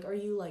about that? Like, are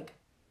you like...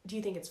 Do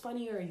you think it's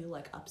funny, or are you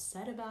like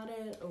upset about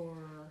it,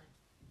 or...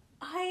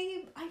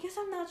 I guess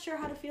I'm not sure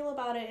how to feel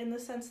about it, in the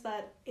sense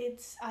that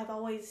I've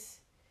always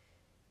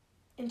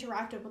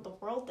interacted with the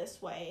world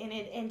this way, and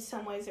in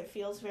some ways it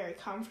feels very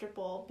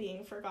comfortable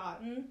being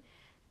forgotten,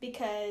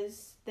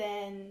 because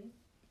then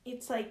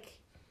it's like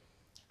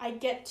I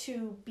get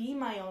to be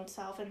my own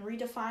self and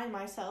redefine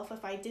myself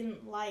if I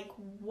didn't like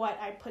what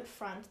I put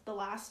front the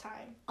last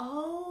time.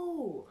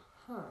 Oh,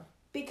 huh.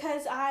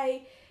 Because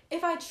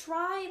if I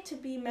try to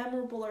be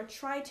memorable or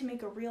try to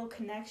make a real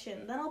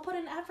connection, then I'll put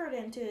an effort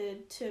into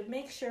to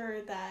make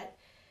sure that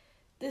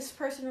this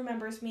person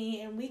remembers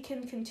me and we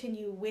can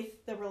continue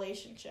with the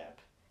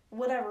relationship,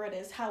 whatever it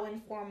is, how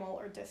informal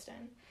or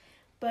distant.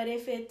 But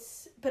if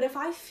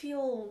I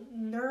feel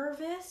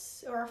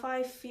nervous or if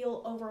I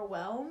feel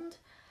overwhelmed,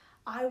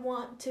 I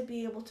want to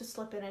be able to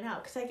slip in and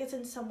out. Because I guess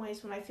in some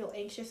ways when I feel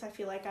anxious, I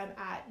feel like I'm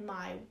at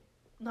my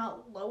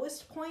not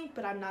lowest point,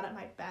 but I'm not at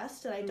my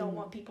best, and I don't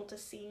want people to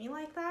see me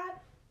like that.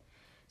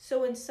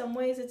 So in some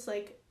ways it's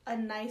like a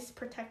nice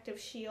protective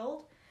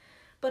shield,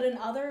 but in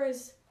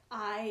others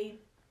I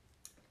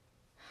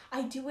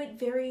do it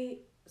very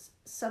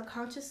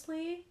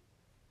subconsciously.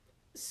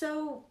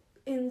 So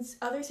in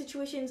other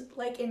situations,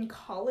 like in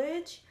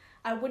college,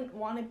 I wouldn't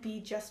want to be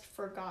just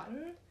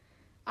forgotten.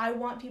 I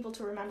want people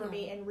to remember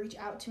me and reach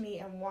out to me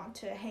and want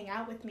to hang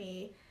out with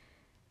me.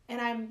 And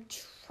I'm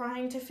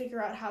trying to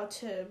figure out how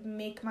to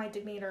make my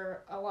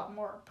demeanor a lot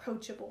more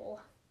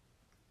approachable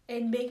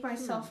and make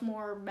myself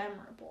more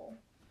memorable.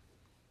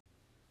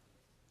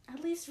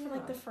 At least for,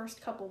 like, the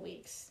first couple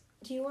weeks.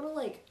 Do you want to,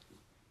 like...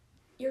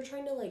 You're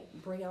trying to, like,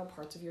 bring out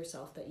parts of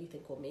yourself that you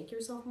think will make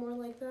yourself more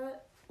like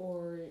that?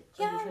 Or...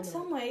 Yeah, in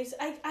some ways.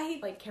 I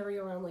like, carry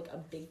around, like, a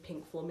big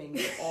pink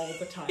flamingo all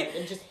the time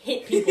and just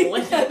hit people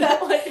with it.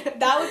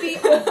 That would be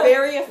a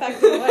very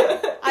effective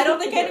way. I don't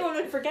think anyone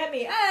would forget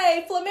me.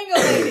 Hey, flamingo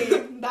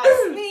lady!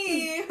 That's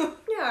me!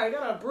 Yeah, I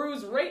got a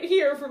bruise right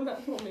here from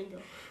that flamingo.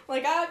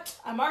 Like,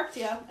 I marked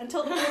you.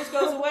 Until the bruise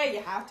goes away,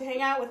 you have to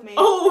hang out with me.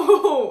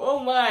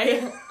 Oh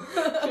my.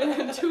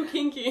 Too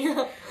kinky.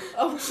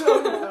 Oh,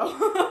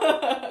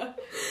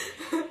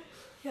 no.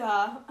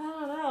 Yeah, I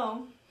don't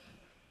know.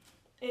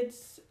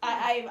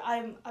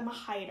 I'm a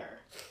hider,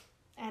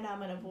 and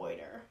I'm an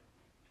avoider.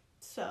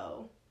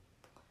 So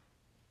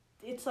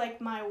it's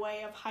like my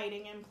way of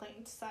hiding in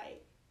plain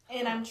sight.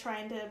 And I'm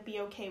trying to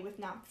be okay with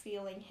not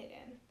feeling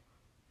hidden.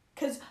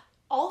 Because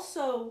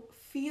also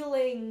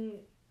feeling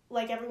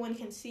like everyone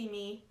can see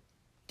me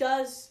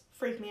does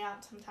freak me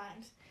out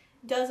sometimes.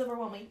 Does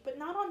overwhelm me. But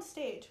not on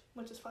stage,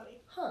 which is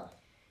funny. Huh.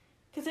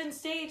 Because in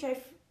stage,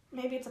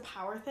 maybe it's a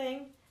power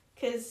thing.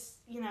 Because,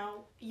 you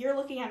know, you're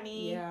looking at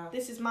me. Yeah.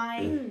 This is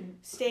my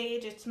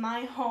stage. It's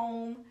my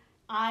home.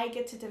 I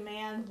get to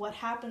demand what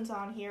happens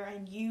on here,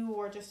 and you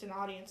are just an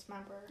audience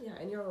member. Yeah,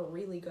 and you're a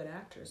really good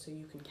actor, so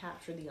you can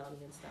capture the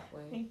audience that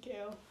way. Thank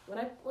you. When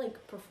I,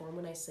 perform,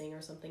 when I sing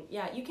or something,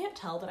 yeah, you can't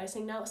tell that I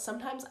sing now.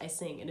 Sometimes I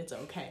sing, and it's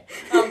okay.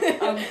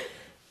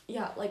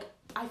 Yeah,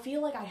 I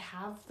feel like I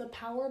have the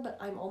power, but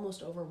I'm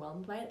almost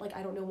overwhelmed by it.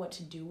 I don't know what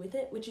to do with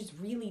it, which is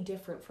really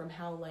different from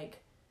how,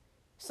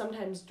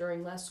 sometimes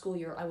during last school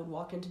year, I would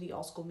walk into the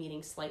all-school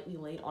meeting slightly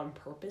late on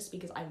purpose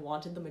because I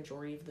wanted the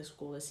majority of the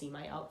school to see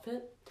my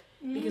outfit.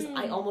 Because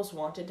I almost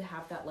wanted to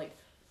have that,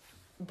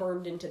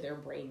 burned into their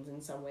brains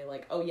in some way.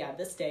 Oh, yeah,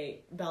 this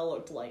day, Belle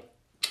looked like...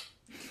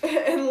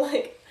 and,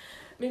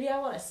 maybe I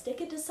want to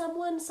stick it to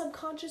someone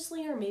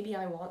subconsciously, or maybe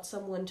I want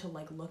someone to,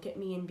 look at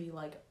me and be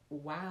like,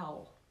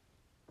 wow.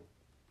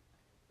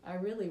 I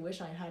really wish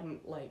I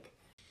hadn't, Do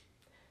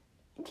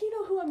you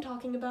know who I'm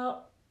talking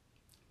about?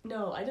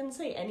 No, I didn't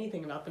say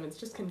anything about them. It's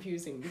just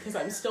confusing because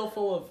I'm still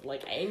full of,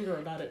 anger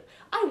about it.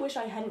 I wish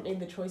I hadn't made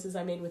the choices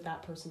I made with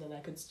that person and I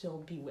could still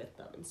be with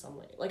them in some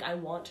way. I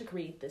want to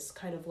create this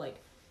kind of,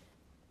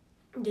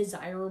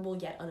 desirable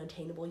yet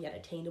unattainable yet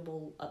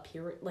attainable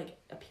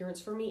appearance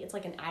for me. It's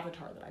like an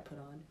avatar that I put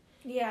on.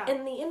 Yeah.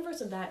 And the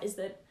inverse of that is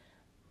that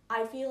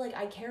I feel like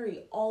I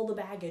carry all the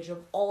baggage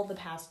of all the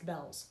past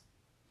Belles.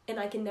 And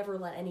I can never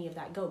let any of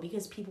that go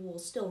because people will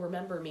still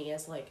remember me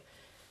as,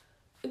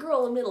 a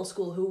girl in middle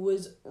school who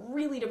was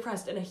really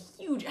depressed and a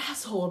huge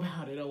asshole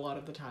about it a lot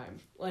of the time.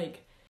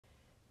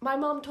 My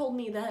mom told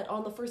me that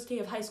on the first day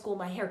of high school,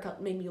 my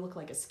haircut made me look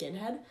like a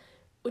skinhead,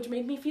 which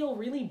made me feel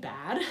really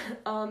bad.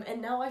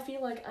 And now I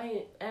feel like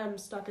I am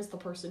stuck as the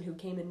person who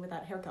came in with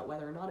that haircut,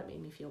 whether or not it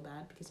made me feel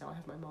bad, because now I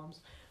have my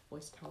mom's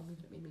voice telling me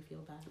that it made me feel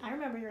bad. I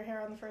remember your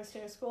hair on the first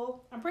day of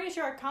school. I'm pretty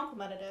sure I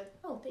complimented it.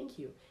 Oh, thank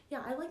you.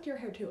 Yeah, I liked your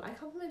hair too. I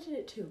complimented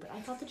it too, but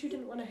I thought that you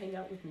didn't want to hang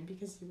out with me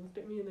because you looked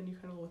at me and then you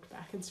kind of looked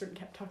back and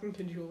kept talking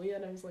to Julia,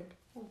 and I was like,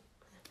 oh.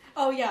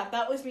 Oh, yeah,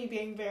 that was me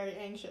being very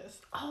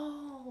anxious.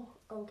 Oh,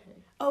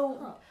 okay. Oh,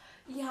 huh.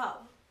 Yeah.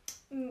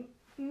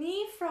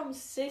 Me from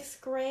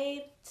 6th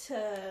grade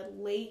to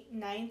late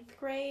 9th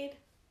grade.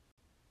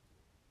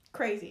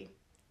 Crazy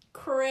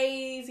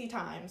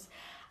times.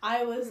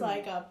 I was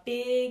like a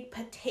big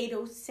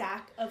potato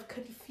sack of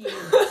confusion.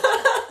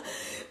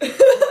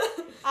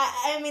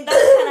 I mean,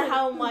 that's kind of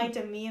how my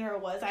demeanor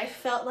was. I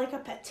felt like a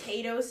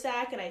potato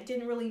sack, and I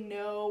didn't really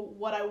know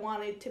what I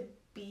wanted to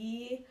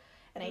be,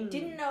 and I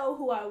didn't know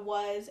who I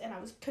was, and I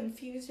was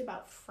confused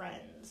about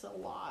friends a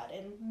lot,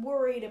 and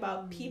worried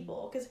about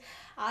people, because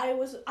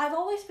I've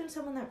always been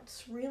someone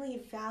that's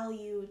really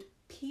valued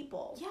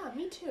people. Yeah,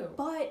 me too.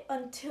 But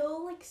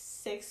until,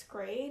 6th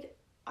grade,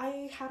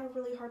 I had a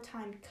really hard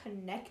time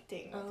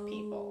connecting with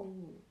people.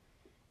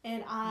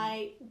 And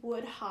I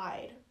would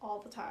hide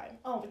all the time.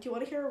 Oh, do you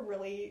want to hear a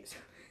really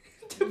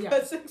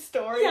depressing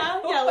story?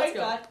 Yeah, let's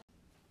go.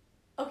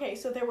 Okay,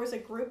 so there was a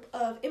group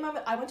of...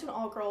 I went to an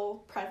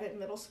all-girl private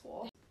middle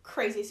school.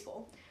 Crazy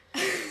school.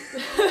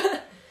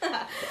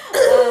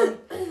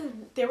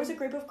 There was a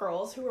group of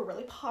girls who were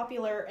really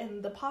popular,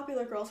 and the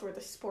popular girls were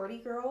the sporty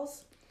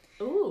girls.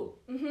 Ooh.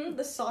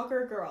 The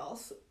soccer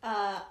girls.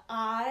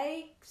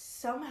 I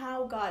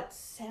somehow got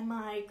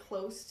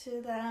semi-close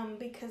to them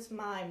because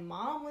my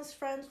mom was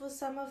friends with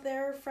some of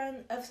their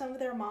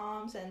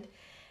moms, and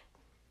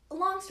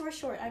long story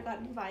short, I got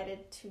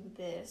invited to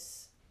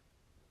this,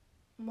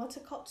 what's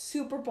it called?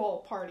 Super Bowl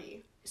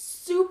party.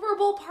 Super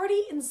Bowl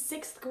party in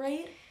 6th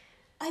grade?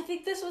 I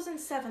think this was in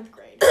 7th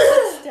grade,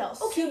 but still,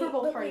 okay, Super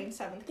Bowl party in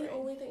 7th grade. The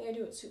only thing I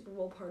do at Super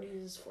Bowl parties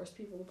is force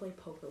people to play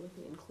poker with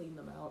me and clean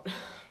them out.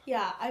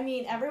 Yeah, I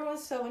mean, everyone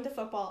was so into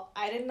football,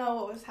 I didn't know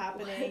what was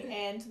happening,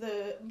 and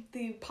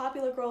the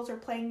popular girls were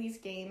playing these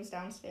games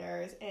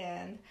downstairs,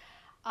 and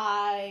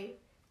I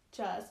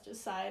just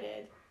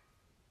decided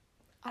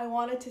I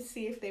wanted to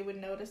see if they would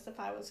notice if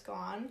I was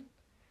gone.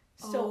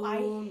 So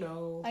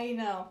no. I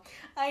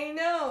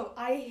know.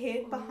 I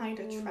hid behind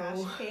a trash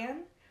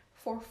can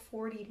for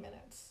 40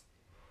 minutes.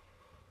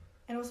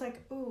 And it was like,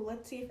 ooh,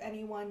 let's see if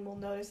anyone will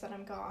notice that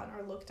I'm gone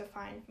or look to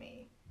find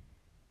me.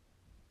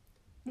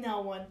 No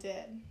one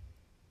did.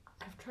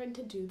 I've tried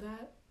to do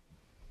that,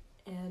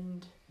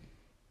 and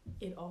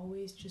it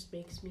always just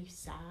makes me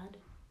sad.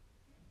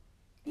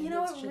 You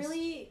know,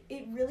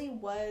 it really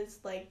was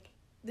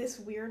this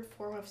weird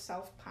form of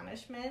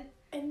self-punishment.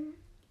 And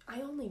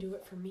I only do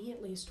it for me,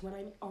 at least, when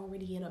I'm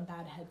already in a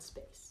bad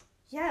headspace.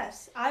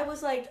 Yes, I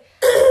was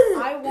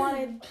I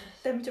wanted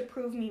them to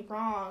prove me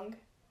wrong,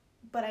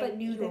 but I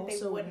knew that they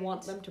wouldn't. You also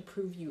want them to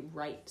prove you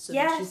right, so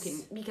that you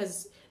can,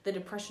 because the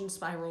depression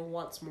spiral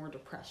wants more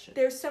depression.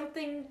 There's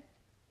something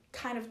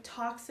kind of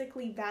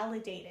toxically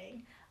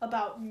validating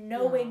about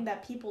knowing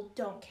that people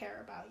don't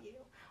care about you,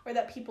 or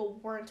that people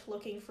weren't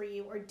looking for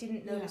you, or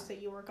didn't notice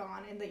that you were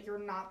gone, and that you're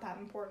not that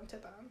important to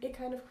them. It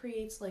kind of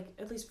creates, like,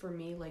 at least for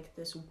me, like,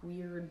 this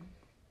weird,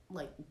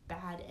 like,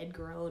 bad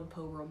Edgar Allan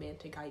Poe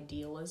romantic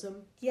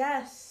idealism.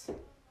 Yes.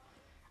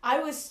 I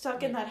was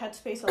stuck in that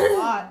headspace a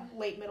lot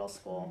late middle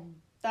school.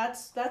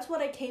 That's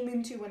what I came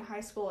into in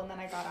high school, and then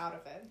I got out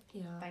of it.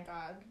 Yeah. Thank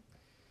God.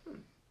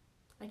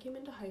 I came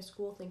into high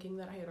school thinking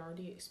that I had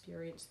already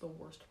experienced the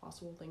worst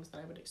possible things that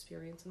I would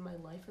experience in my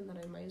life, and that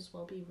I might as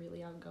well be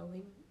really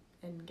outgoing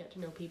and get to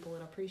know people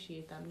and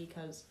appreciate them,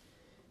 because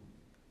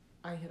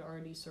I had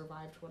already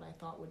survived what I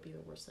thought would be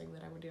the worst thing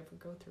that I would ever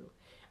go through.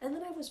 And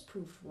then I was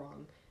proved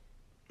wrong.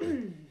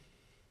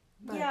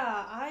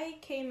 Yeah, I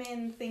came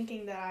in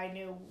thinking that I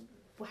knew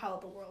how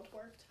the world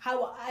worked.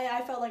 How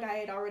I felt like I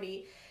had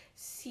already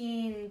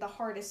seen the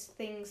hardest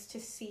things to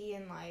see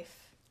in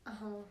life.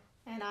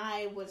 And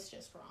I was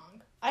just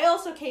wrong. I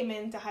also came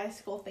into high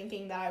school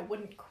thinking that I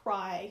wouldn't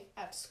cry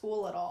at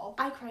school at all.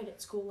 I cried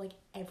at school, like,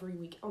 every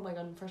week. Oh my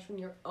god, in freshman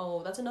year.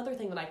 Oh, that's another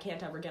thing that I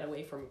can't ever get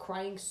away from.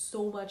 Crying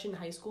so much in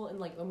high school in,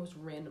 like, the most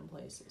random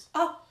places.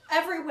 Oh,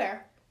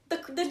 everywhere.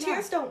 The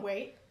tears don't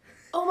wait.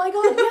 Oh my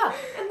god, yeah.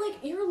 And,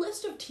 like, your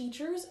list of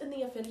teachers in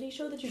the Affinity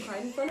show that you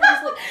cried in front of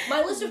was, like,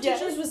 my list of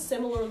teachers was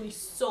similarly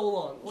so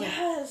long. Like,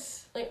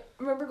 yes. Like,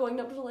 I remember going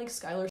up to, like,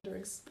 Skylar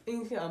during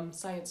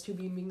science 2B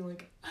and being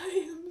like,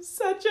 I am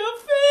such a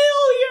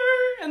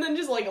failure! And then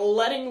just, like,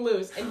 letting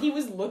loose. And he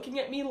was looking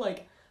at me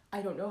like,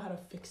 I don't know how to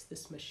fix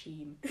this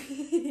machine.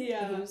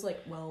 Yeah. And he was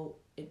like, well,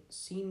 it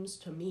seems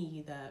to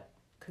me that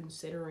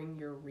considering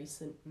your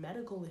recent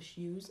medical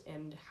issues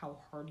and how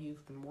hard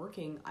you've been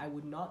working, I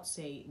would not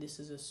say this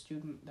is a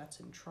student that's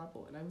in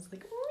trouble. And I was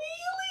like,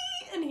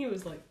 really? And he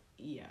was like,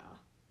 yeah.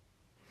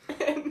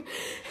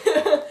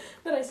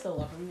 But I still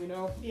love him, you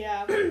know?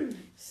 Yeah.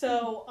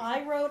 So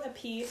I wrote a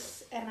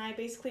piece, and I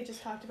basically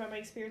just talked about my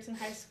experience in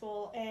high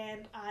school,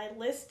 and I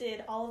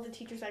listed all of the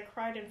teachers I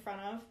cried in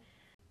front of.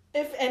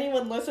 If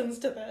anyone listens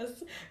to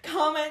this,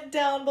 comment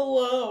down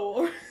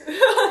below.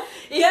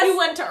 If you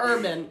went to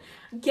Urban.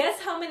 Guess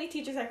how many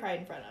teachers I cried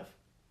in front of.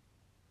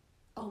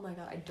 Oh my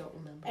god, I don't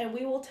remember. And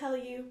we will tell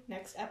you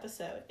next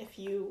episode if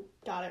you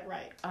got it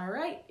right.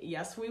 Alright,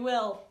 yes we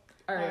will.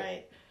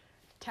 Alright.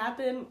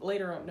 Tap in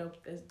later on. No,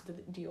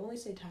 do you only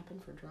say tap in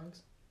for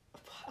drugs?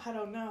 I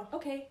don't know.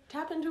 Okay,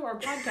 tap into our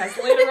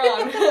podcast later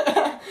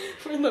on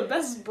for the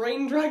best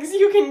brain drugs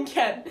you can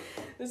get.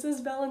 This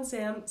is Belle and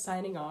Sam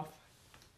signing off.